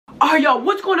Alright, y'all,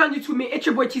 what's going on YouTube, man? It's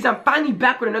your boy Cheese. I'm finally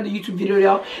back with another YouTube video,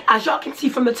 y'all. As y'all can see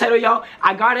from the title, y'all,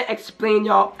 I gotta explain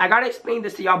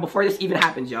this to y'all before this even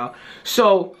happens, y'all.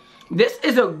 So, this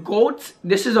is a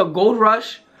Gold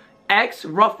Rush X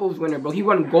Ruffles winner, bro. He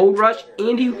won Gold Rush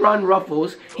and he run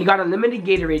Ruffles. He got unlimited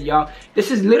Gatorade, y'all.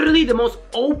 This is literally the most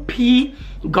OP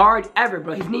guard ever,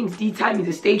 bro. His name's D-Time. He's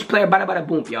a stage player. Bada bada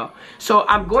boom, y'all. So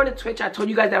I'm going to Twitch. I told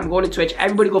you guys that I'm going to Twitch.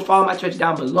 Everybody go follow my Twitch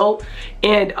down below.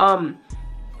 And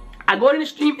I go in the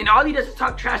stream and all he does is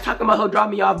talk trash, talking about he'll drop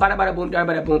me off, bada bada boom, bada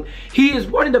bada boom. He is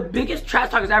one of the biggest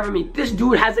trash talkers I ever meet. This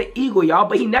dude has an ego, y'all,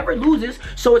 but he never loses,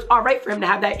 so it's alright for him to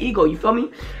have that ego, you feel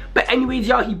me? But anyways,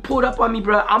 y'all, he pulled up on me,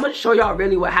 bro. I'm gonna show y'all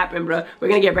really what happened, bro. We're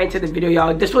gonna get right into this video,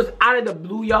 y'all. This was out of the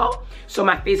blue, y'all. So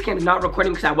my face cam is not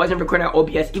recording because I wasn't recording on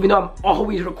OBS, even though I'm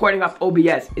always recording off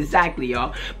OBS. Exactly,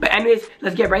 y'all. But anyways,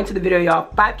 let's get right into the video,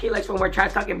 y'all. 5K likes for more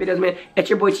trash talking videos, man. It's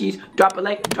your boy Cheese. Drop a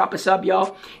like, drop a sub,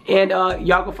 y'all. And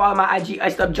y'all go follow my IG,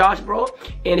 Iced Up Josh, bro.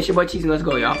 And it's your boy Cheese, and let's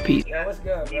go, y'all. Peace. Yeah, what's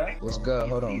good, bro? What's good?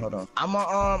 Hold on.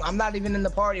 I'm not even in the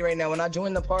party right now. When I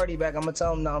join the party back, I'm gonna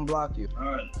tell them to unblock you.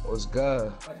 Alright. What's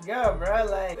good? What's good, bro?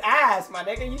 Like, ass, my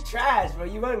nigga. You trash, bro.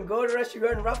 You run Gold Rush, you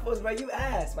run Ruffles, bro. You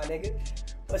ass, my nigga.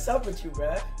 What's up with you,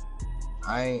 bro?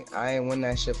 I ain't win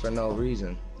that shit for no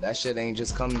reason. That shit ain't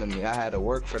just come to me. I had to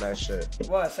work for that shit.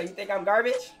 What? So you think I'm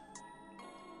garbage?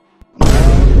 No, I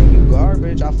don't think you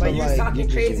garbage. I feel But you like talking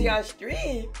crazy on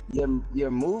stream. Your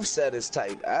moveset is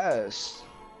tight ass.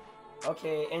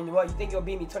 Okay, and what? You think you'll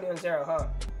beat me 20-0, huh?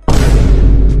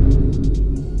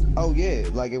 Oh yeah,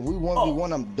 like if we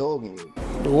 1v1, I'm dogging you.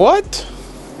 What?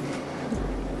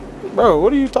 Bro,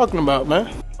 what are you talking about, man?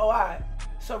 Oh, alright.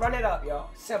 So run it up, y'all.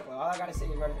 Simple. All I gotta say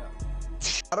is run it up.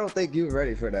 I don't think you're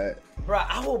ready for that. Bro,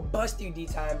 I will bust you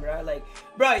D-Time, bro. Like,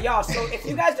 bro, y'all, so if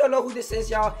you guys don't know who this is,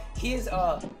 y'all, he is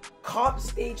a comp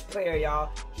stage player,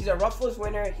 y'all. He's a Ruffles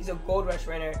winner. He's a Gold Rush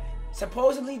winner.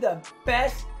 Supposedly the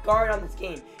best guard on this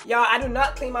game. Y'all, I do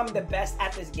not claim I'm the best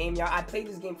at this game, y'all. I play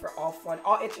this game for all fun,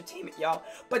 all entertainment, y'all.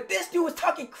 But this dude was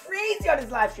talking crazy on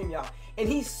his live stream, y'all. And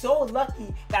he's so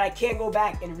lucky that I can't go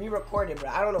back and re-record it, bro.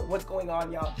 I don't know what's going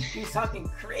on, y'all. He's talking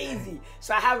crazy.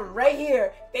 So I have him right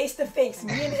here, face to face,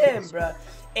 me and him, bro.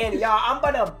 And y'all, I'm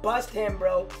about to bust him,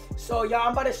 bro. So y'all,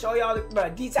 I'm about to show y'all, bro,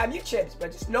 D-Time, you chips,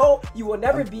 but just know you will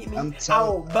never beat me. I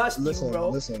will bust you, bro.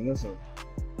 Listen.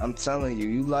 I'm telling you,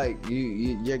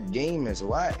 your game is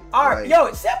whack. Alright, like, yo,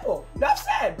 it's simple. Enough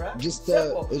said, bro. Just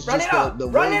simple. It's Run just it up. the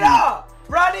Run it up.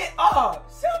 Run it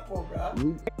up. Simple, bro.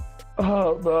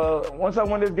 Once I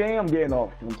win this game, I'm getting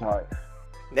off. I'm tired.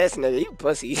 This nigga, you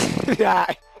pussy.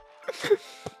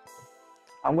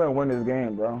 I'm gonna win this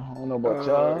game, bro. I don't know about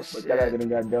y'all, but y'all didn't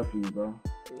got duff for you, bro.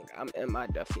 I'm in my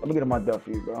Duffy. Let me get in my duff for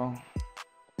you, bro.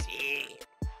 Damn.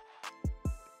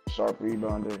 Sharp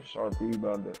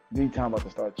rebounder. D-Time about to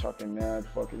start chucking mad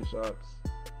fucking shots.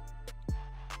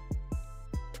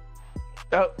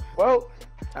 Oh, well,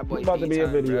 it's about to be a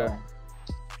video. Bro.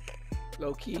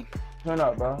 Low key. Turn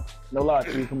up, bro. No lie,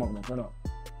 T. Come on, man. Turn up.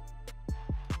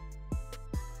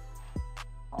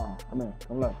 Come in.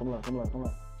 Come left.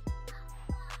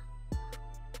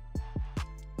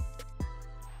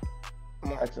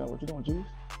 Excellent. What you doing, Cheese?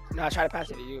 No, I try to pass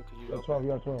it to you because you got 12. You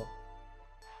got 12.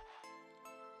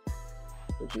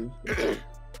 Good Cheese.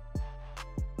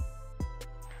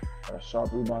 Got a sharp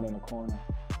rebound in the corner.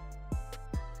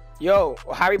 Yo,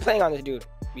 how are we playing on this dude?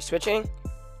 We switching?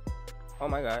 Oh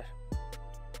my gosh.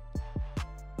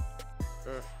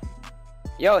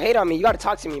 Yo, hate on me. You gotta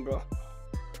talk to me, bro.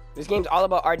 This game's all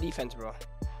about our defense, bro.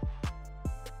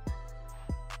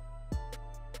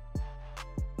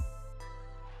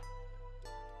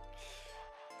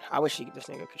 I wish this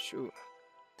nigga could shoot.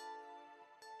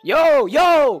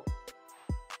 Yo!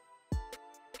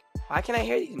 Why can't I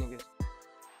hear these niggas?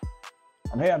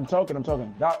 I'm here. I'm talking.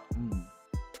 Stop.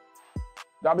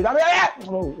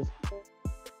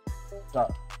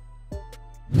 Stop.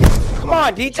 Come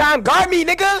on, D-Time, guard me,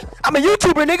 nigga. I'm a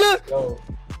YouTuber, nigga. Yo,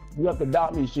 you have to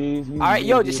dot me, Cheese. All right,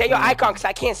 yo, just say your icon, cause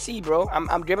I can't see, bro.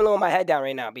 I'm dribbling with my head down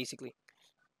right now, basically.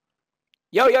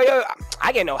 Yo,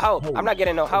 I get no help. I'm not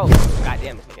getting no help. God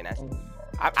damn, this nigga nasty.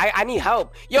 I need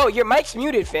help. Yo, your mic's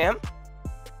muted, fam.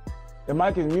 The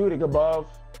mic is muted above.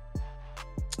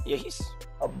 Yeah, he's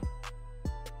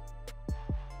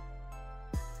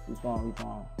fine.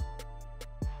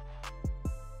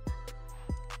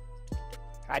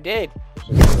 I did.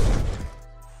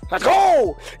 Let's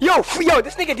go! Yo,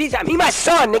 this nigga D-Time, he my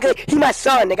son, nigga. He my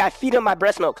son, nigga. I feed him my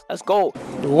breast milk. Let's go.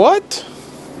 What?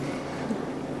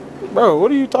 Bro,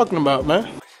 what are you talking about, man?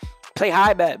 Play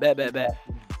high, bet.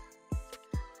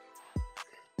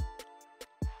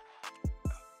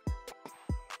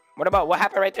 What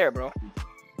happened right there, bro?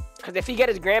 Cause if he get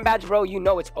his grand badge, bro, you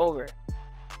know it's over.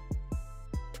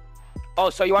 Oh,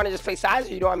 so you want to just play size,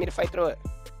 or you don't want me to fight through it?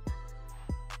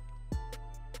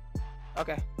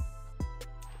 Okay.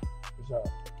 What's up?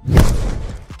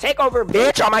 Take over,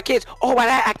 bitch, on my kids. Oh, why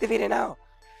did I activate it now?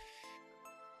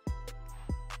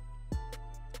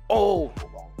 Oh.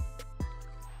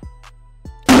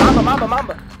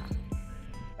 Mamba.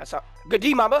 That's all. Good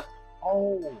D, Mamba.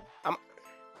 Oh.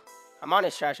 I'm on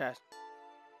his trash ass.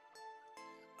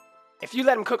 If you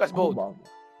let him cook us both. Oh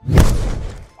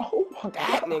my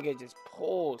That God. nigga just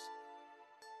pulls.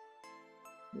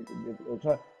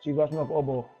 She's watching up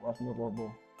elbow. Watching up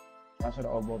elbow. I said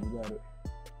elbow. You got it.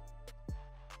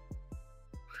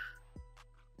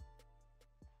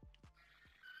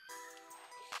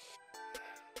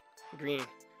 Green.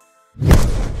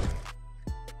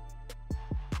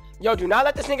 Yo, do not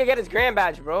let this nigga get his grand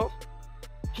badge, bro.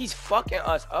 He's fucking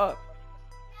us up.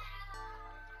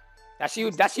 That's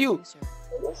you. That's you.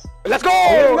 Let's go!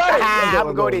 I'm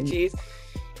gonna go to Cheese.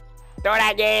 Throw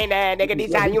that game, man. Nigga,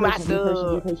 this time you my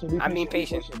sub. I'm being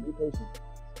patient.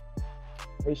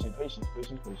 Patient.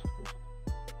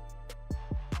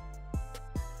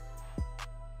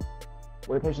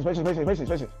 Wait, patience.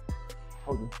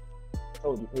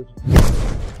 Told you, patient.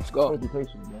 Let's go. Told you,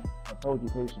 patient, man. I told you,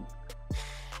 patient.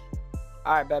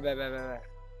 Alright, bet.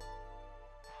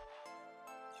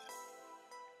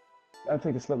 Let him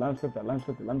take a slip. Let him slip that.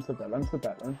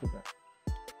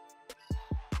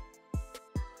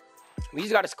 We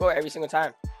just gotta score every single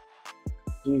time.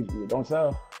 Jeez, dude, don't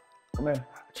sell. Come here.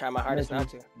 I try my hardest not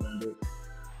to.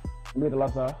 Lead the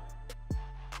left side.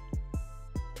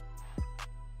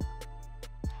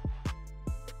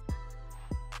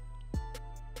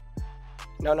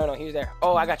 No, he was there.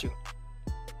 Oh, I got you.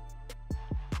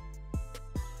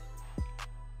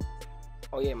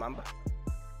 Oh yeah, Mamba.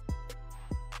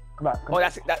 Come back. Oh,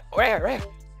 that's that. Right.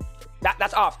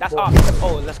 That's off. That's off.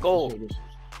 Oh, let's go.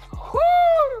 Woo!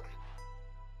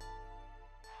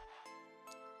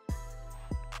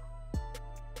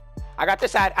 I got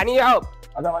this side. I need your help.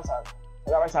 I got my side.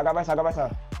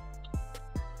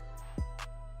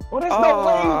 Oh, there's no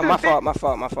way. My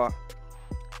fault.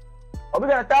 Oh, we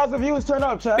got 1,000 views. Turn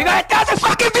up, chat. We got 1,000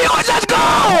 fucking views. Let's go.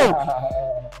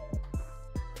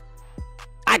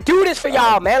 I do this for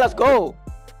y'all, man. Let's go.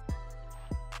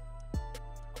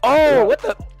 Oh, what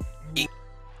the?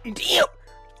 Damn.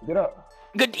 Get up.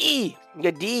 Good D.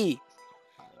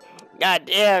 God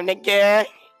damn, nigga.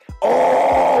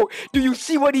 Oh, do you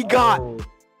see what he got? Oh,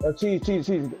 cheese.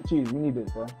 We need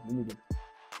this, bro.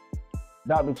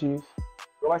 Dot me, cheese.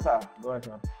 Go right side.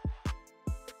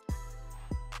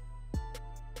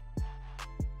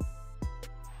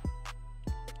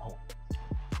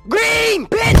 Green,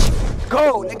 bitch.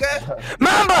 Go, nigga.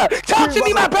 Mamba, talk to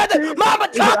me, my brother. Mamba,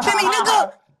 talk to me,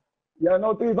 nigga. Yeah,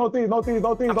 no threes. I'm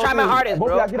trying my hardest,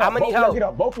 bro. How many help?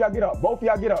 Both of y'all get up. Both of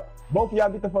y'all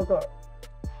get the fuck up.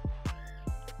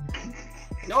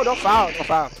 No, don't foul.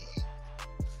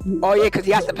 Oh yeah, cause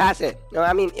he has to pass it. No,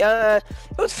 I mean, it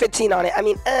was 15 on it. I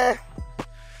mean,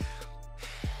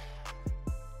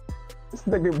 This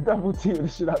nigga double team the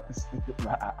shit out this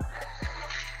nigga.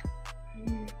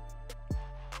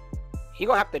 He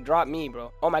gonna have to drop me,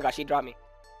 bro. Oh my gosh, he dropped me.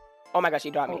 Oh my God.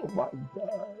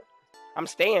 I'm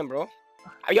staying, bro.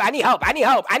 Yo, I need help,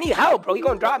 bro. He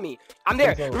gonna drop me. I'm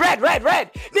there. Red.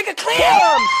 Nigga, clear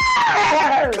him.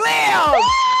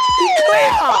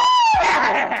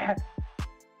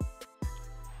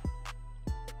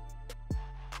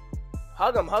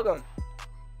 Hug him.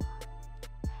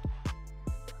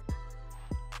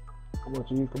 Come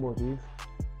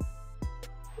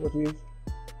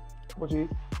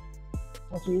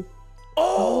on, cheese.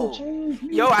 Oh, cheese.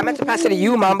 Yo, I meant to pass it to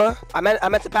you, Mamba. I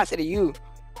meant to pass it to you.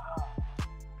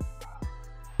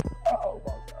 Oh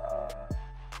my God.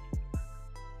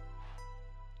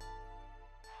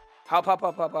 Help.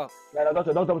 Nah,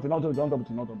 don't double team.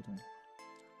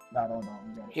 Nah, don't.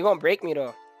 He gonna break me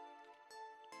though.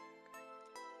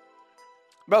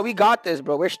 Bro, we got this,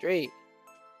 bro. We're straight.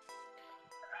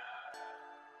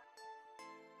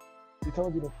 We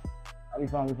told you this. We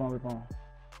fine.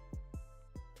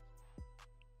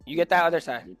 You get that other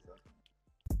side.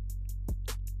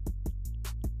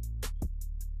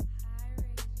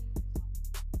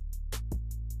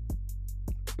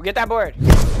 We get that board.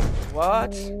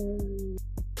 What?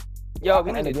 Yo,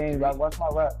 we need the to game, bro. Watch my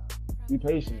rap. Be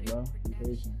patient, bro.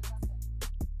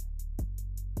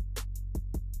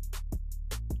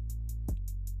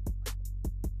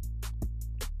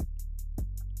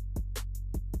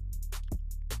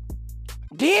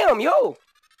 Damn, yo.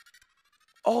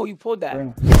 Oh, you pulled that.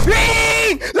 Green.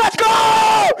 Green! Let's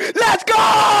go!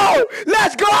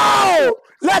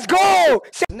 Let's go!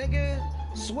 Nigga,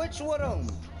 switch with him.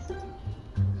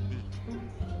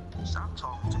 Stop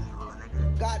talking to me, little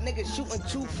nigga. Got niggas shooting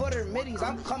 2-footer middies.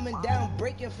 I'm coming down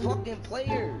breaking fucking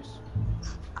players.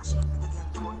 I see a nigga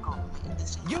getting twerk on me.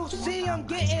 You see him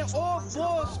getting off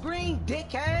ball screen,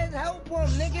 dickhead. Help him,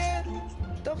 nigga.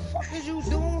 The fuck is you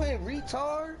doing,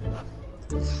 retard?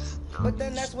 But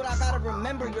then that's what I gotta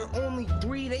remember. You're only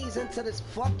 3 days into this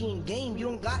fucking game. You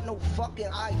don't got no fucking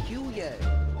IQ yet.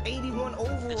 81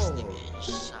 overall.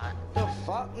 The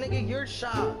fuck, nigga? You're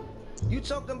shot. You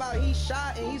talking about he's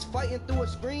shot and he's fighting through a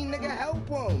screen, nigga? Help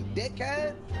him,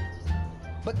 dickhead.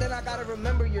 But then I gotta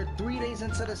remember you're 3 days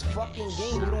into this fucking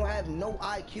game. You don't have no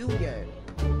IQ yet.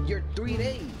 You're 3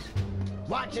 days.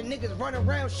 Watching niggas run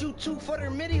around, shoot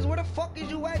 2-footer middies. Where the fuck is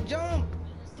you at, Jump?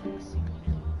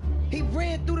 He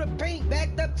ran through the paint,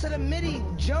 backed up to the midi.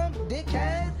 Jump,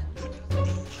 dickhead.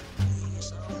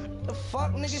 The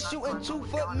fuck, niggas shooting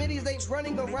 2-foot middies. They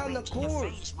running around the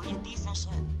court.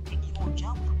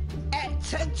 At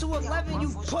 10 to 11, you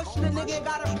pushed the nigga and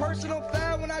got a personal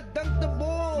foul when I dunked the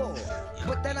ball.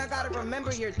 But then I gotta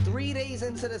remember you're 3 days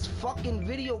into this fucking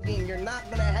video game. You're not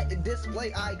gonna have to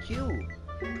display IQ.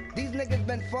 These niggas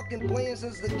been fucking playing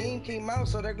since the game came out,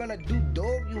 so they're gonna do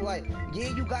dog you like, yeah,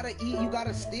 you gotta eat, you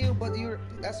gotta steal, but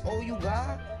that's all you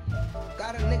got?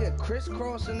 Got a nigga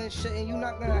crisscrossing and shit, and you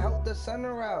not gonna help the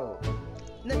center out.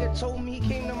 Nigga told me, he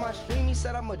came to my stream, he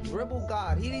said I'm a dribble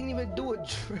god. He didn't even do a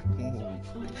dribble move.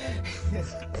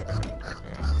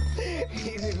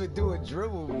 He didn't even do a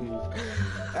dribble move.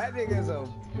 That nigga's a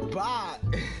bot.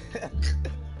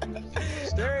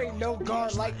 There ain't no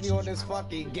guard like me on this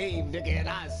fucking game, nigga, and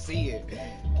I see it.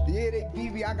 Yeah, they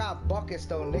beat me. I got buckets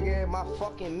though, nigga. My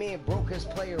fucking man broke his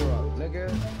player up,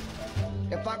 nigga.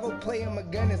 If I go play him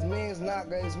again, his man's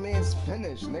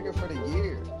finished, nigga, for the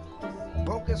year.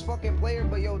 Broke his fucking player,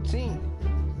 but yo, team.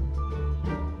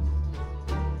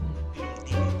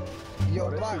 Yo,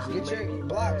 blocks, get your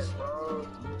blocks.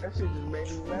 That shit just made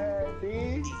me mad,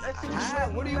 dude.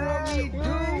 What do you want me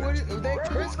to do? They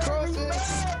crisscrossing.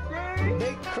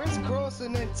 They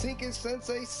crisscrossing and Tinkin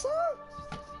Sensei sucks.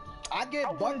 I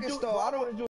get buckets though. I don't.